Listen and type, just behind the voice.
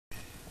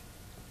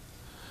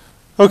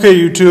Okay,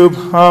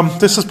 YouTube,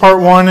 this is part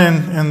one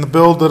in the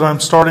build that I'm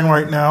starting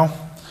right now.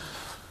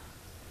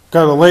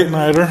 Got a late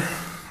nighter.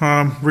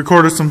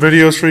 Recorded some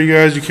videos for you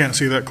guys. You can't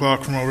see that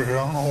clock from over here.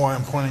 I don't know why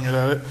I'm pointing it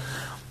at it.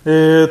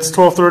 It's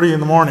 12:30 in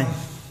the morning.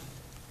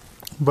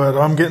 But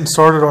I'm getting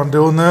started on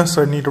doing this.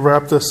 I need to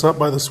wrap this up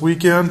by this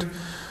weekend.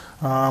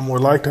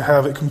 Would like to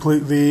have it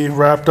completely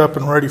wrapped up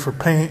and ready for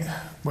paint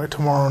by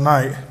tomorrow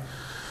night.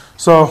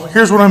 So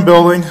here's what I'm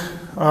building.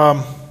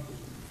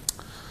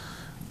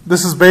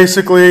 This is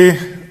basically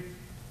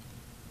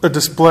a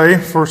display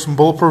for some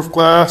bulletproof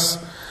glass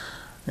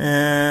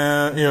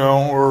and,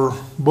 or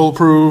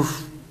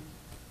bulletproof,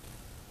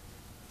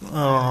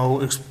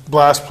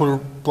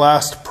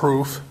 blast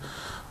proof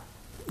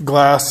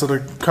glass that a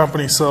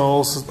company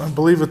sells. I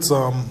believe it's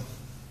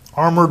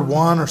Armoured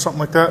One or something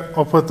like that.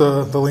 I'll put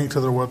the link to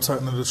their website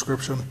in the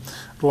description.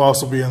 It'll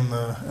also be in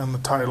the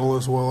title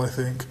as well, I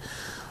think.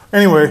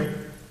 Anyway,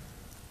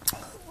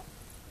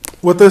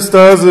 what this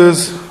does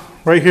is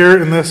right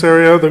here in this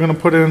area, they're going to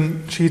put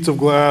in sheets of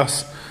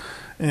glass,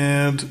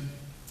 and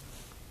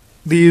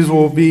these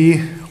will be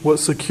what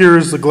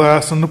secures the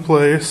glass into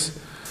place.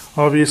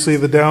 Obviously,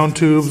 the down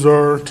tubes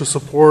are to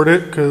support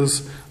it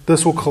because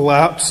this will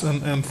collapse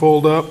and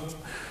fold up.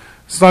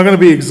 It's not going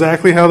to be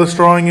exactly how this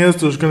drawing is.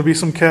 There's going to be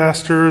some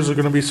casters, there's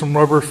going to be some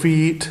rubber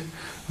feet,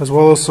 as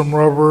well as some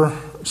rubber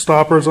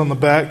stoppers on the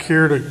back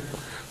here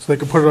so they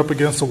can put it up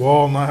against the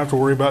wall and not have to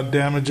worry about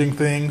damaging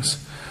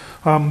things.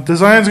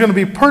 Design is going to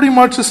be pretty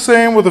much the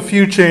same with a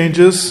few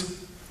changes.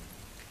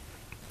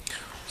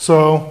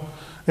 So,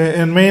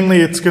 and mainly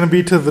it's going to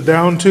be to the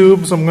down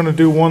tubes. I'm going to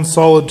do one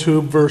solid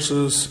tube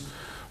versus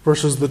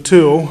the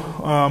two.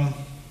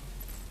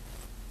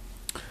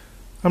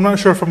 I'm not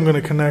sure if I'm going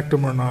to connect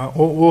them or not.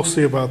 We'll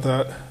see about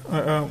that.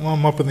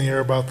 I'm up in the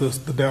air about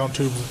the down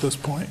tubes at this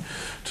point.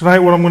 Tonight,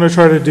 what I'm going to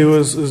try to do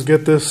is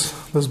get this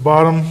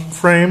bottom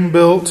frame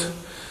built,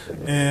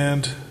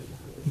 and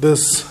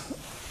this.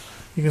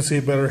 You can see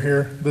it better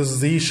here. This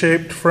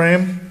Z-shaped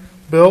frame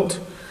built.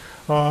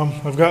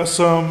 I've got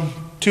some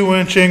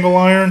 2-inch angle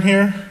iron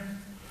here.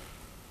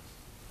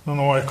 I don't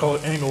know why I call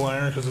it angle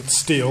iron because it's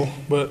steel,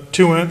 but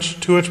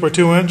 2-inch by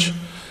 2-inch.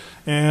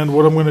 And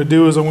what I'm going to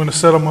do is I'm going to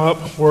set them up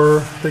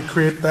where they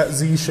create that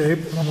Z shape,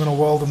 and I'm going to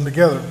weld them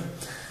together.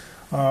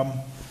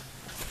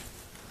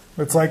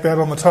 It's like that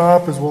on the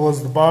top as well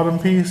as the bottom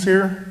piece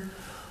here.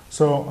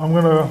 So I'm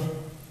going to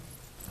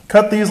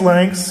cut these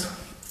lengths.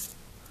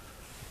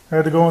 I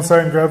had to go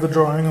inside and grab the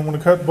drawing. I'm going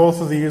to cut both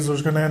of these.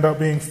 There's going to end up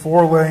being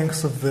 4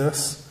 lengths of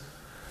this.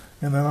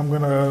 And then I'm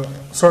going to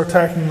start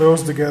tacking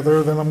those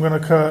together. Then I'm going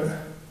to cut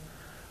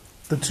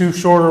the 2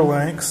 shorter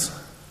lengths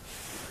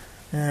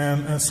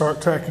and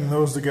start tacking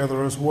those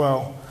together as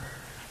well.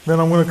 Then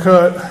I'm going to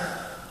cut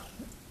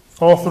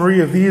all 3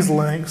 of these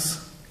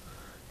lengths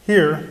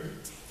here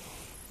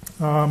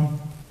and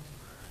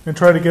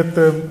try to get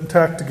them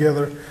tacked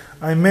together.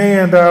 I may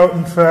end out,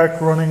 in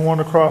fact, running one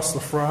across the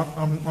front.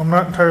 I'm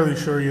not entirely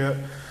sure yet.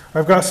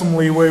 I've got some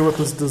leeway with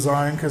this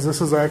design because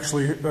this is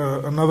actually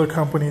another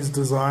company's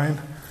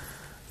design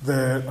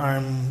that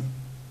I'm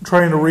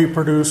trying to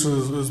reproduce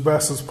as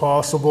best as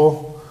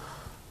possible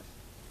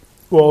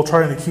while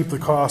trying to keep the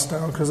cost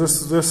down, because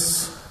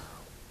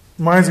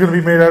mine's going to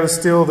be made out of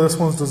steel. This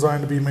one's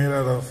designed to be made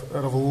out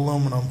of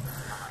aluminum.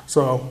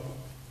 So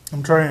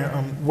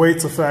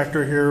weight's a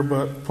factor here,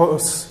 but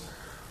plus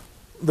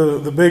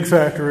the big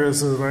factor is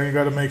that I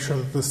got to make sure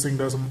that this thing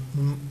doesn't,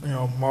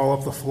 maul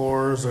up the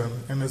floors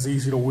and is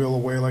easy to wheel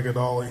away like a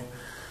dolly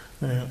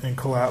and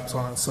collapse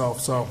on itself.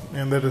 So,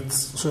 and that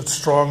it's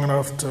strong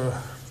enough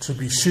to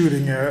be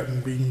shooting at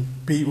and being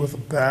beat with a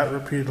bat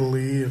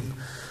repeatedly and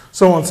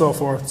so on and so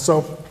forth.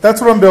 So that's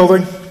what I'm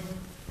building.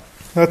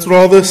 That's what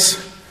all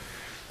this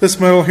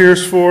metal here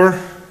is for.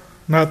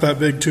 Not that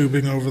big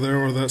tubing over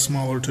there or that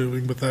smaller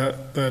tubing, but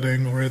that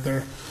angle right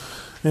there.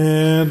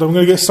 And I'm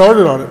going to get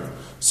started on it.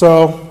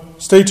 So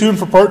stay tuned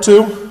for part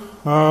 2,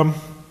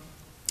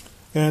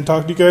 and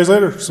talk to you guys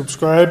later.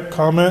 Subscribe,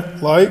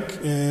 comment,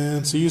 like,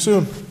 and see you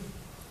soon.